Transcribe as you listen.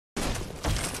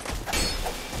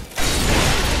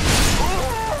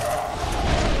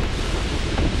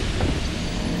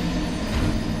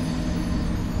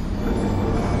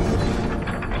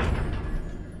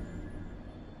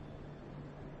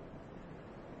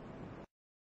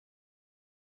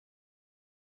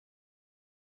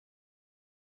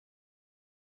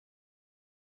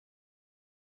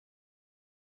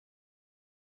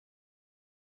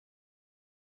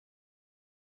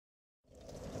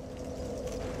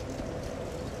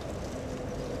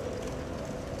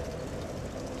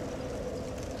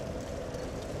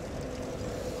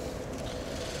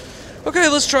Okay,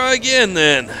 let's try again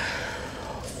then.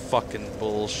 Fucking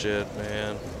bullshit,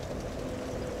 man.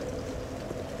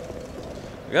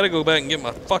 I gotta go back and get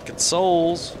my fucking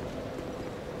souls.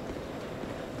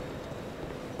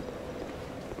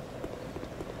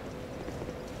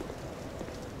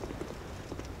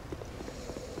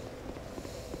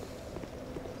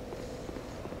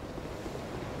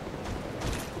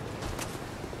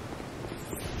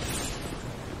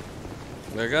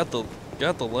 I got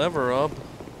the lever up.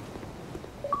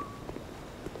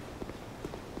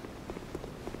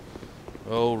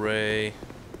 Oh, Ray.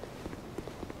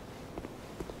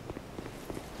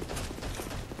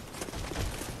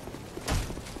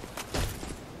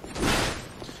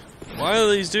 Why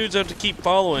do these dudes have to keep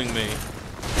following me?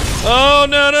 Oh,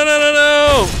 no, no, no, no,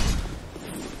 no!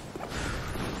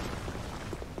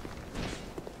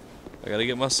 I gotta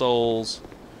get my souls.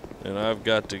 And I've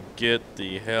got to get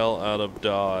the hell out of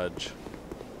Dodge.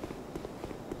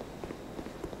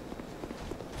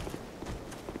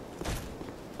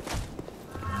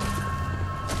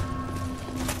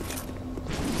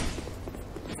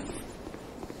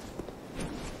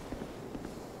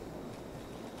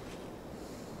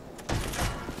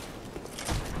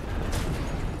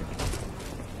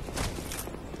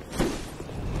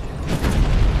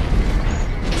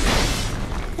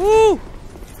 Woo!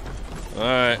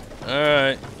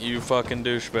 Alright, you fucking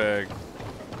douchebag.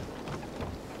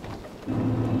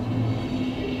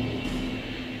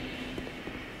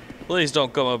 Please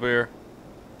don't come up here.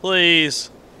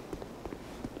 Please.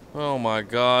 Oh my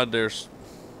god, there's...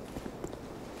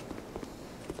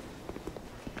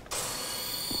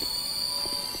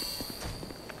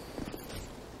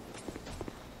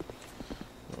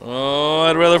 Oh,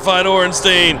 I'd rather fight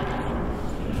Orenstein.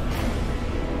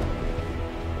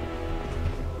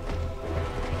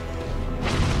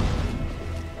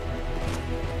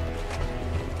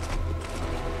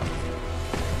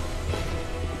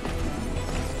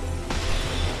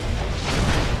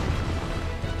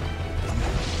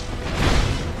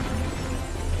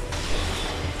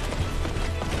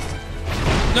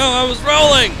 No, I was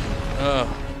rolling!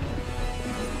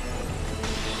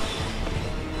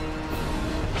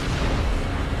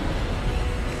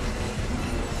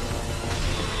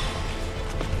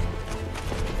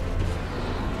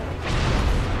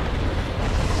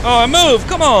 Oh, I moved!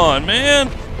 Come on,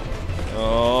 man!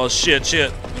 Oh, shit.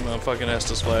 Get my fucking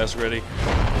Estus Flask ready.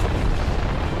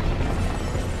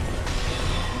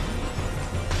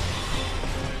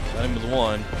 Got him with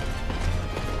one.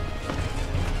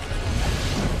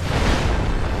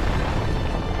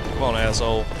 Come on,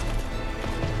 asshole.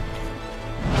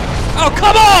 Oh,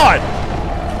 come on!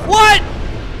 What?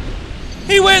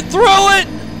 He went through it?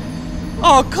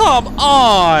 Oh, come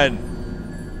on!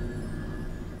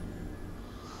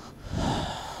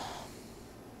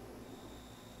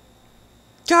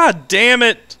 God damn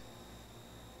it!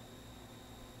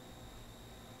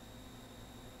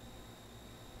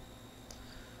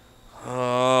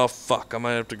 Oh, fuck. I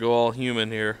might have to go all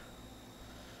human here.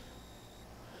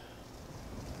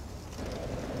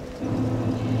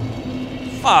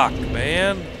 Fuck,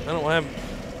 man. I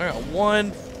got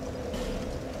one.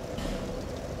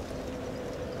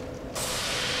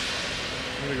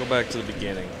 I'm gonna go back to the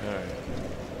beginning. Alright.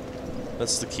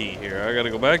 That's the key here. I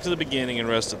gotta go back to the beginning and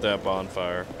rest at that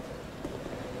bonfire.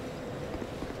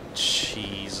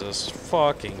 Jesus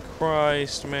fucking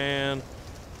Christ, man.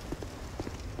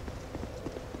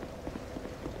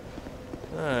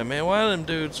 Alright, man. Why do them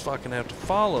dudes fucking have to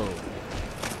follow?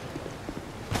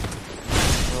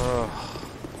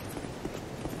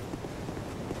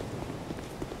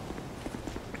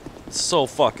 It's so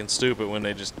fucking stupid when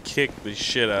they just kick the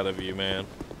shit out of you, man.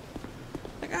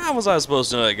 Like, how was I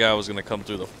supposed to know that guy was gonna come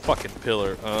through the fucking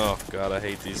pillar? Oh god, I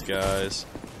hate these guys.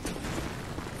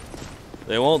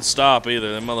 They won't stop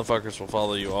either. Them motherfuckers will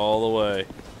follow you all the way.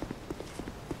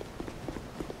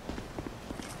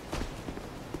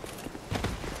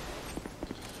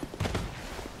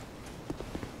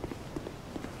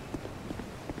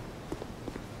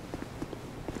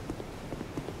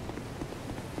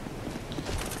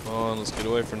 Come on, let's get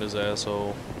away from this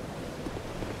asshole.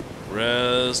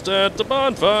 Rest at the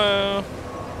bonfire.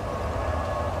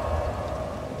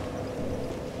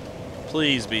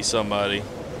 Please be somebody.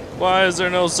 Why is there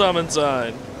no summon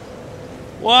sign?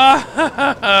 Why?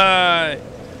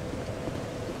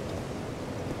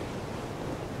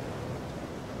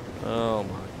 Oh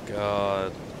my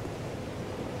god.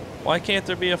 Why can't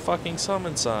there be a fucking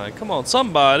summon sign? Come on,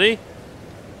 somebody.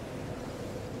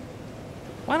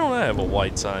 Why don't I have a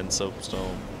white sign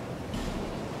soapstone?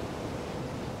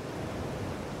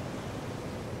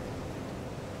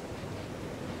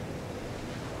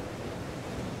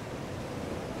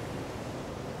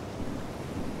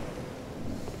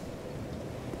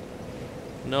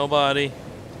 Nobody.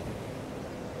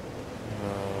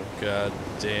 Oh, god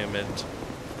damn it.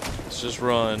 Let's just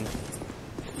run.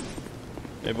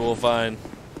 Maybe we'll find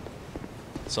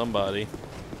somebody.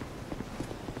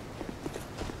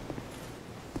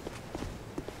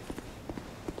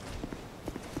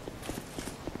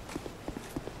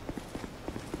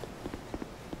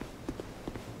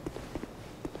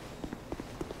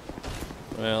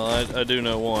 Well, I do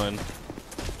know one.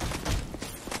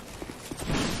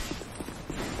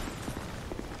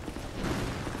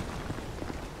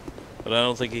 But I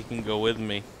don't think he can go with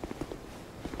me.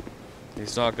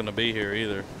 He's not gonna be here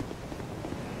either.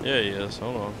 Yeah, he is.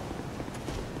 Hold on.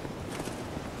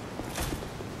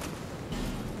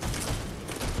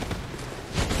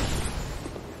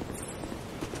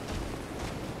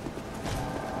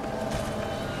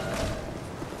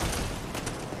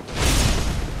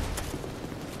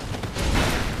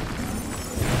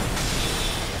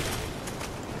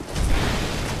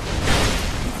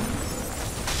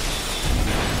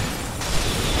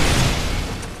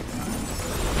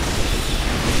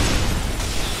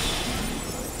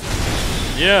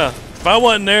 Yeah, if I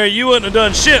wasn't there, you wouldn't have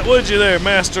done shit, would you there,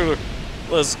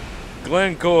 Masterless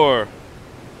Glencore?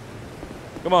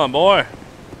 Come on, boy.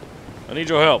 I need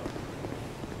your help.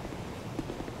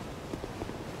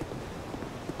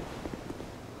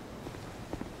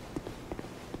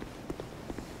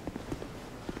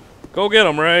 Go get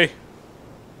him, Ray.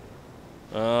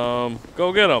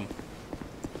 Go get him.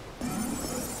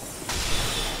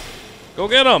 Go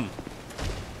get him.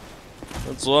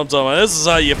 That's what I'm talking about. This is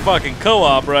how you fucking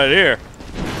co-op right here.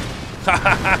 Ha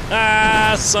ha ha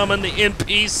ha! Summon the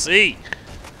NPC.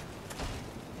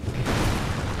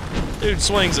 Dude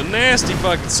swings a nasty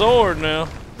fucking sword now.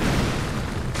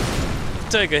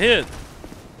 Take a hit.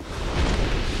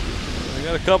 I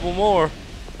got a couple more.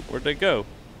 Where'd they go?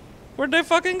 Where'd they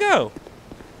fucking go?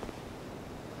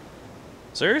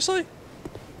 Seriously?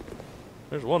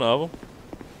 There's one of them.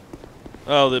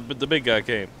 Oh, the big guy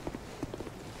came.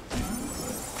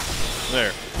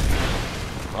 There.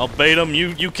 I'll bait him,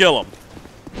 you kill him.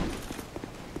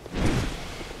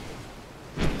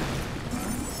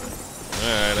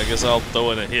 Alright, I guess I'll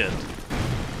throw in a hit.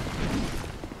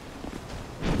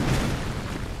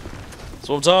 That's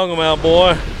what I'm talking about,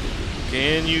 boy.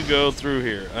 Can you go through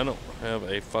here? I don't have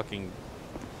a fucking...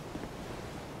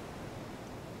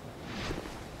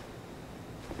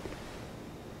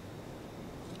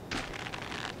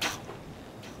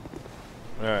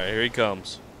 Alright, here he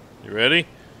comes. You ready?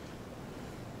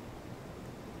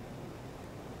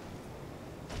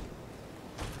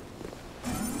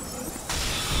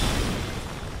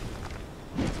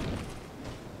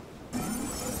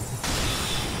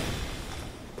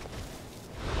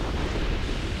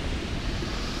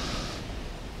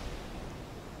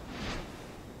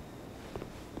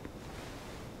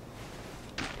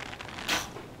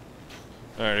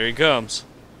 Alright, here he comes.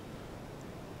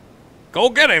 Go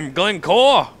get him,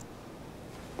 Glencore!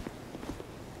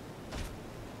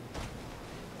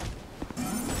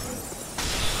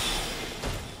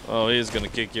 Oh, he's gonna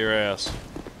kick your ass.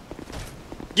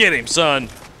 Get him, son!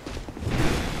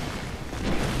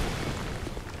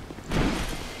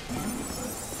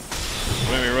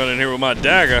 Let me run in here with my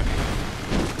dagger.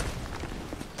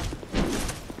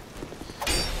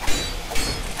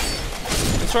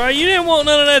 That's right, you didn't want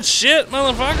none of that shit,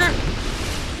 motherfucker!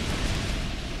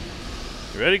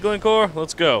 You ready, Glencore?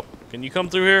 Let's go. Can you come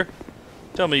through here?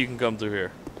 Tell me you can come through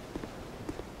here.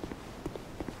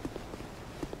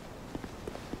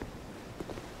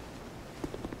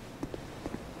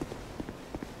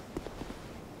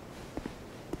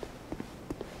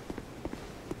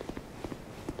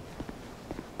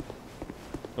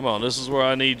 Come on, this is where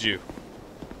I need you.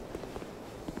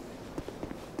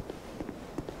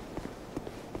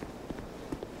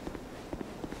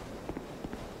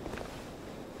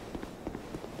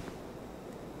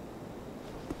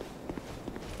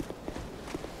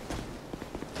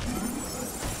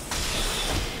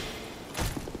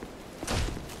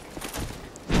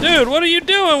 Dude, what are you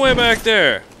doing way back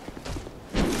there?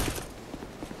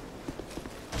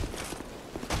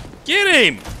 Get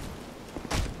him!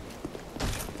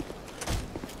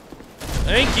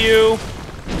 Thank you.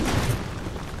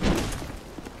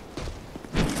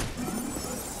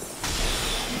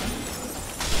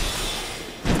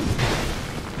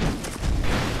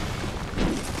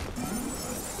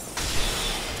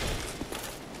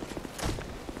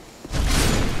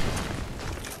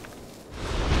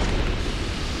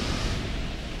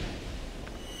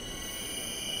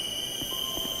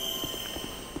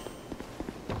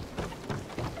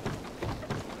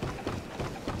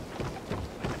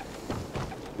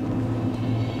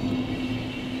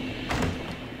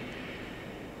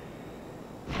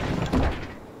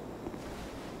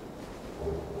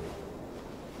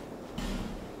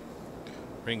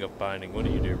 Ring of Binding. What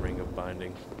do you do, Ring of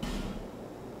Binding?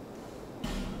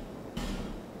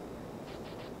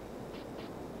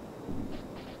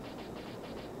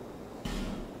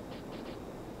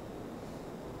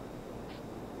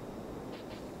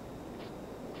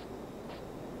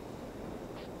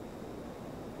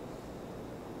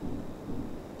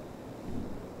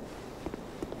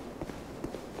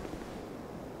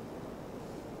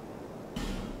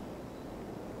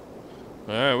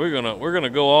 All right, we're gonna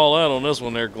go all out on this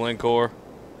one there, Glencore.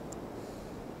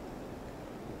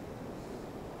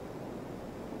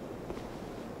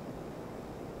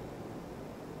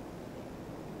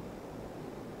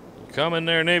 You coming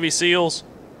there, Navy SEALs?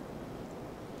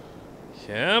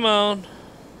 Come on.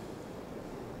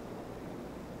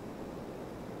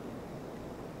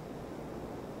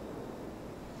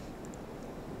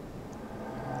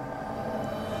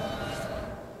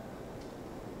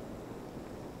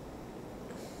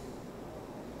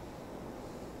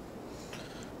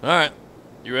 All right,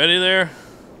 you ready there?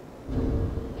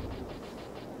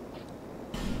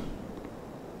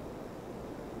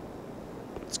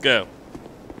 Let's go.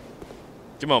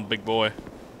 Come on, big boy.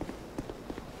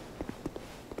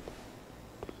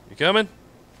 You coming?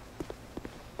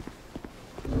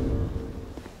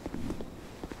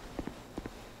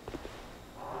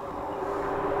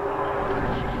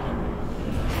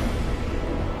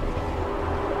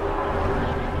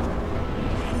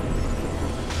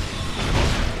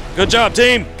 Good job,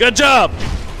 team. Good job.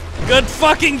 Good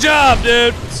fucking job,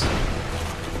 dude.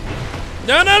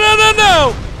 No, no, no, no,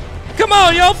 no. Come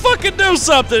on, y'all fucking do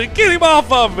something. Get him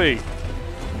off of me.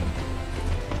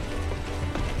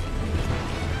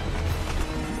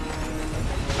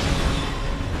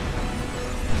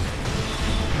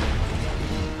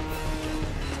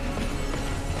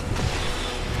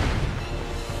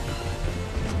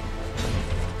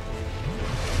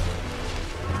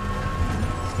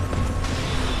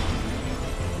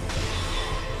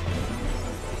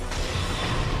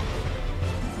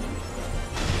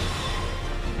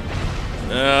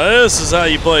 Now this is how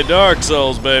you play Dark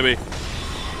Souls, baby.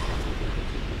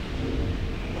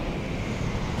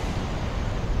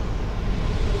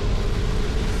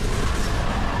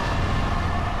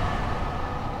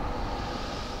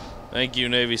 Thank you,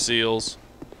 Navy SEALs.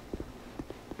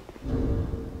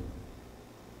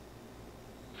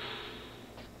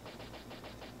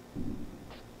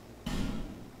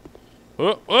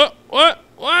 What?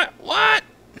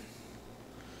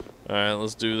 Alright,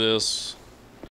 let's do this.